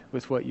mind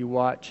with what you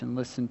watch and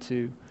listen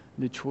to,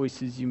 the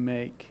choices you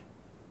make?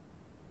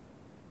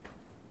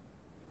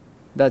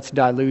 That's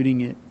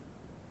diluting it,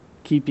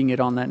 keeping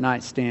it on that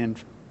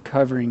nightstand,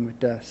 covering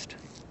with dust.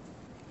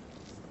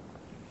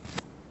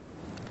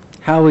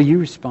 How will you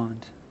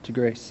respond to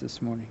grace this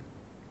morning?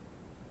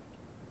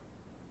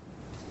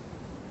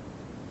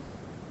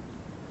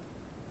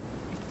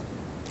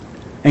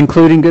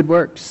 Including good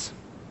works.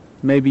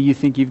 Maybe you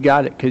think you've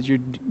got it because you're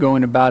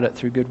going about it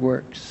through good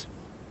works.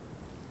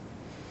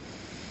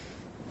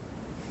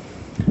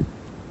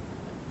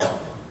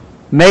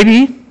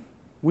 Maybe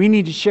we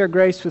need to share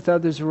grace with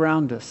others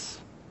around us,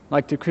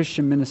 like the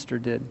Christian minister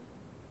did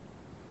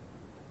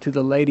to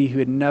the lady who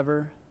had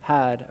never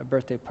had a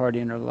birthday party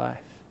in her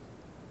life.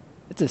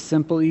 It's a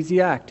simple, easy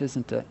act,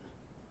 isn't it?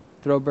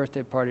 Throw a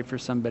birthday party for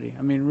somebody.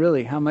 I mean,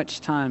 really, how much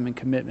time and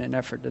commitment and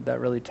effort did that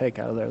really take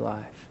out of their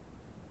life?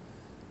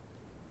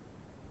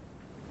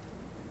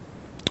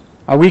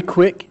 Are we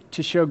quick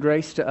to show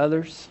grace to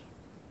others?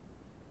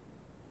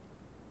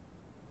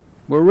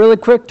 We're really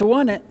quick to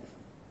want it,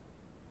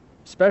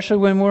 especially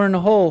when we're in a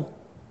hole.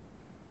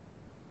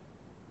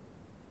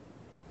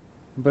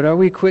 But are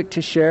we quick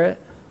to share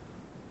it?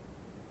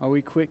 Are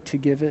we quick to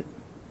give it?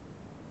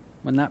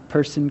 When that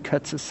person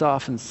cuts us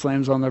off and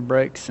slams on their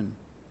brakes and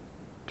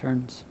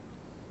turns?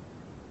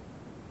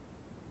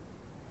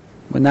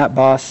 When that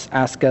boss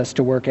asks us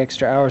to work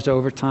extra hours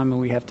overtime and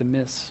we have to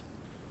miss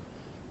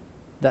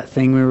that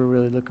thing we were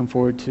really looking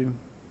forward to?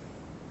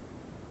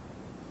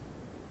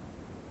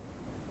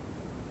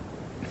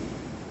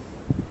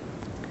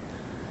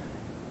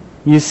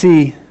 You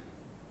see,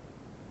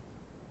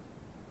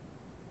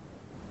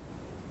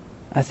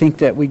 I think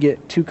that we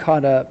get too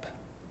caught up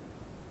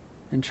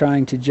in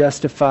trying to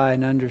justify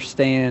and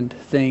understand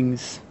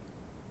things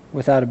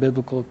without a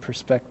biblical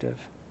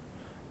perspective,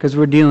 because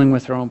we're dealing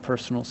with our own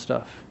personal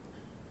stuff.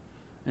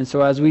 And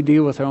so as we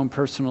deal with our own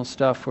personal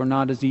stuff, we're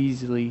not as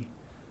easily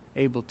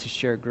able to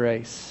share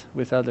grace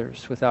with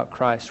others without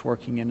Christ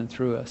working in and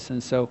through us.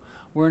 And so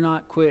we're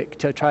not quick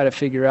to try to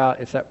figure out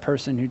if that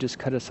person who just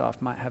cut us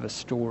off might have a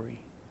story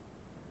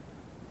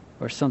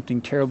or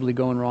something terribly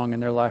going wrong in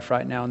their life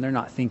right now and they're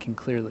not thinking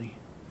clearly.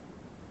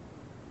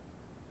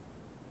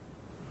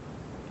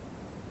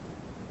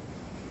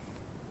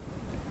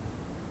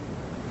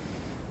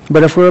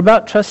 But if we're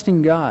about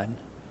trusting God,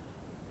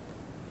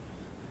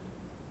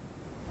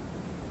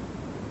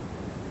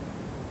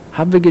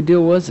 how big a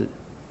deal was it?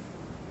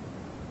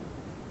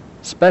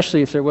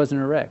 Especially if there wasn't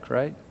a wreck,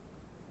 right?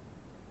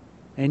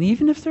 And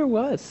even if there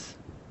was.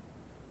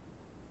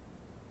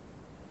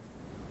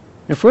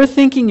 If we're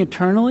thinking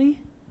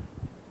eternally,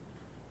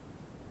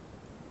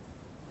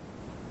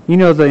 you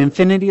know the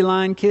infinity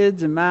line,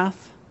 kids, in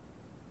math?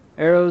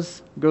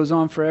 Arrows goes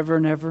on forever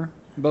and ever,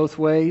 both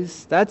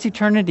ways. That's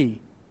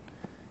eternity.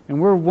 And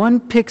we're one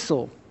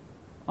pixel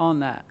on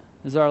that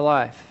is our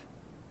life.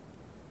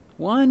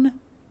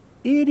 One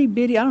itty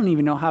bitty, I don't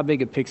even know how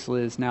big a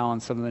pixel is now on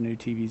some of the new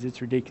TVs.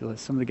 It's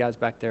ridiculous. Some of the guys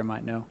back there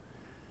might know.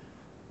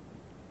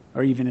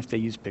 Or even if they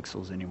use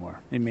pixels anymore.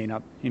 It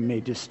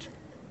may just,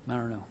 I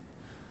don't know.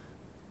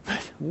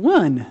 But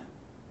one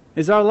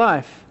is our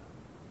life.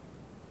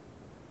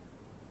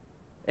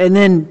 And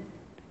then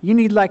you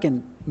need like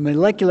a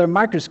molecular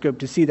microscope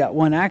to see that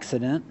one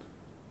accident.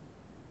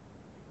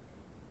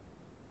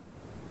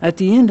 At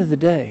the end of the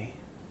day,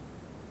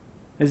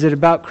 is it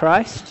about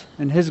Christ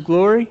and His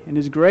glory and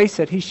His grace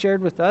that He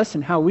shared with us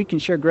and how we can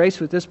share grace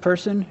with this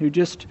person who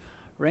just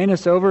ran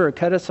us over or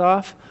cut us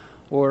off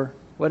or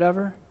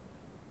whatever?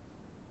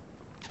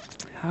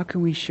 How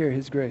can we share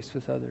His grace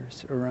with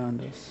others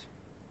around us?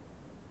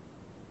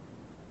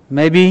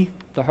 Maybe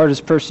the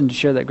hardest person to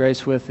share that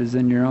grace with is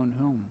in your own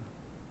home,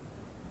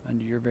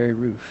 under your very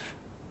roof.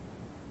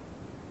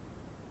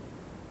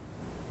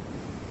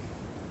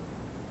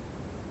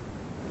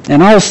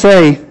 And I'll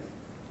say,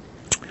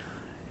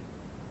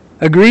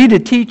 agree to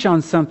teach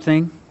on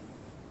something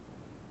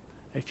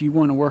if you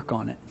want to work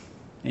on it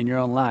in your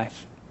own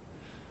life.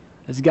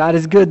 As God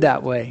is good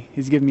that way.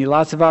 He's given me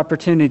lots of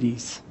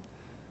opportunities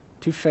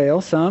to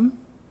fail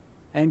some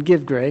and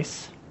give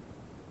grace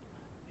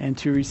and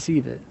to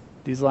receive it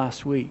these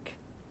last week.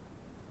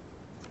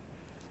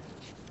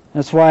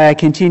 That's why I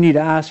continue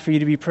to ask for you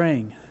to be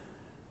praying.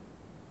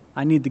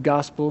 I need the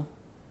gospel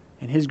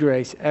and His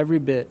grace every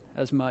bit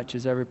as much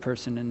as every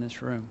person in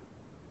this room.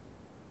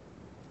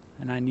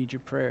 And I need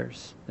your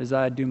prayers as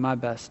I do my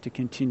best to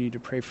continue to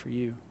pray for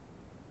you.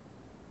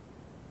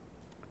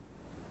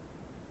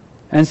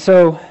 And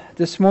so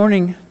this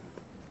morning,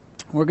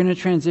 we're going to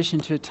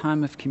transition to a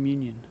time of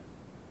communion.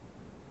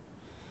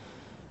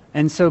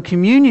 And so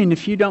communion,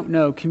 if you don't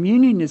know,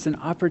 communion is an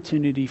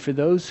opportunity for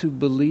those who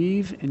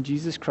believe in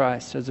Jesus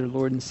Christ as their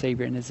Lord and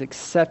Savior and has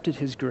accepted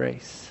His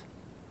grace,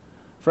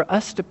 for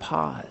us to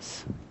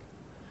pause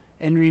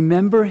and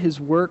remember His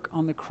work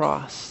on the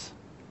cross,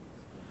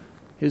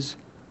 His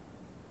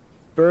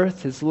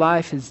birth, His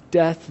life, His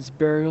death, His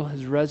burial,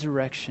 His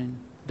resurrection,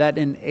 that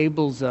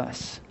enables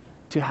us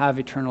to have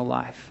eternal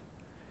life.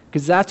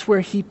 Because that's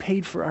where He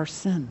paid for our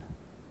sin.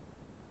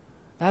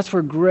 That's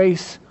where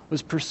grace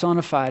was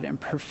personified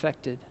and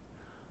perfected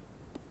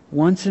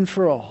once and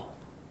for all.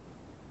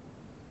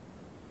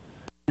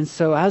 And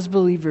so as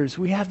believers,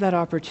 we have that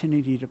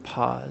opportunity to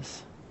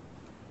pause.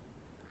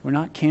 We're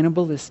not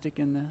cannibalistic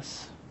in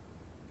this.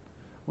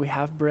 We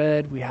have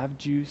bread, we have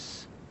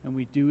juice, and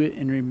we do it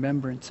in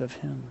remembrance of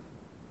Him.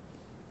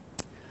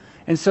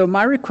 And so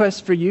my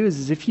request for you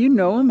is if you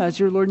know Him as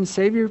your Lord and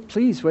Savior,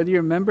 please, whether you're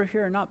a member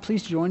here or not,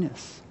 please join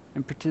us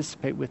and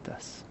participate with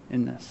us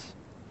in this.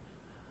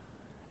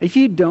 If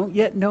you don't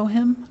yet know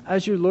Him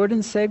as your Lord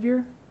and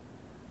Savior,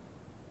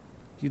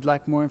 you'd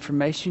like more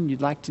information,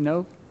 you'd like to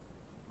know,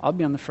 I'll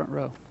be on the front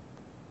row.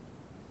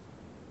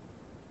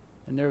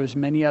 And there was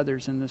many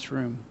others in this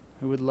room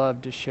who would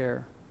love to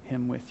share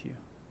Him with you.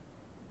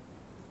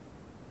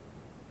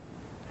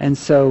 And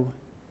so,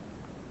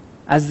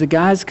 as the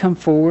guys come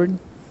forward,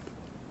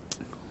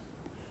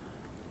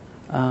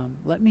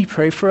 let me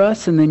pray for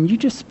us, and then you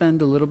just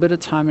spend a little bit of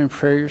time in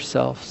prayer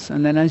yourselves.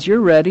 And then as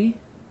you're ready,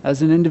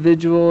 as an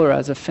individual or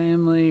as a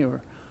family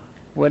or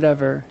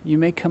whatever, you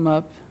may come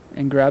up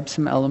and grab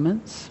some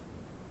elements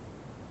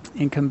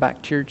and come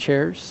back to your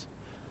chairs.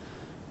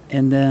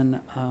 And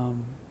then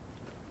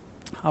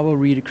I will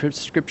read a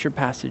scripture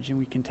passage and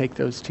we can take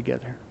those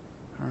together.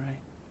 All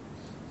right?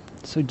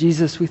 So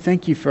Jesus, we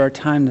thank You for our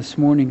time this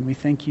morning. We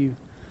thank You.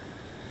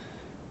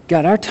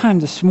 God, our time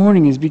this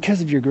morning is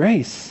because of Your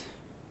grace.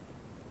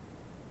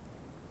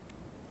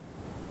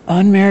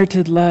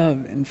 Unmerited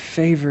love and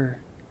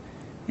favor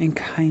and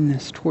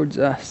kindness towards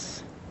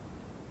us.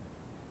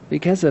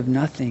 Because of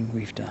nothing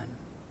we've done,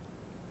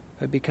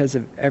 but because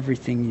of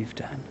everything You've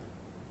done.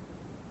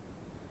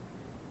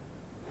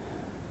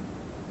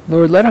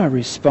 Lord, let our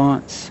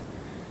response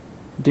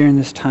during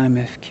this time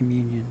of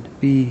communion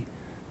be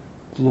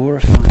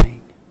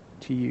glorifying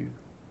to you.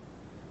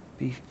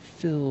 Be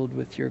filled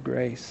with your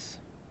grace.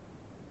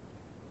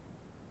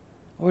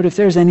 Lord, if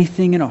there's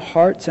anything in our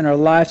hearts and our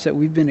lives that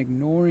we've been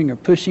ignoring or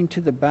pushing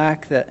to the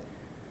back that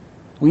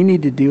we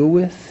need to deal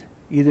with,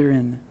 either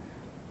in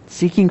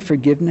seeking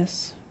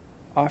forgiveness,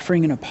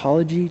 offering an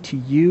apology to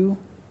you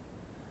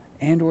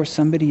and or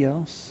somebody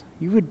else,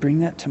 you would bring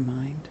that to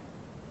mind.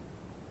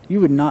 You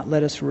would not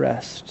let us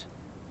rest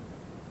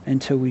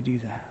until we do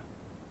that.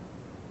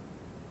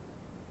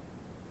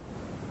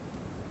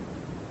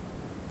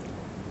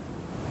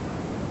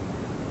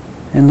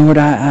 And Lord,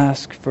 I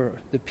ask for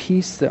the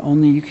peace that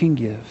only you can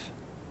give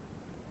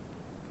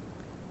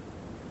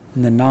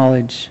and the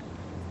knowledge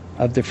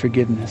of the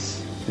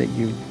forgiveness that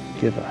you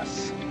give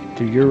us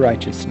through your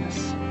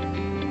righteousness.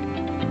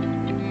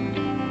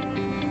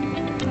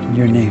 In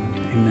your name,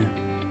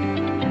 amen.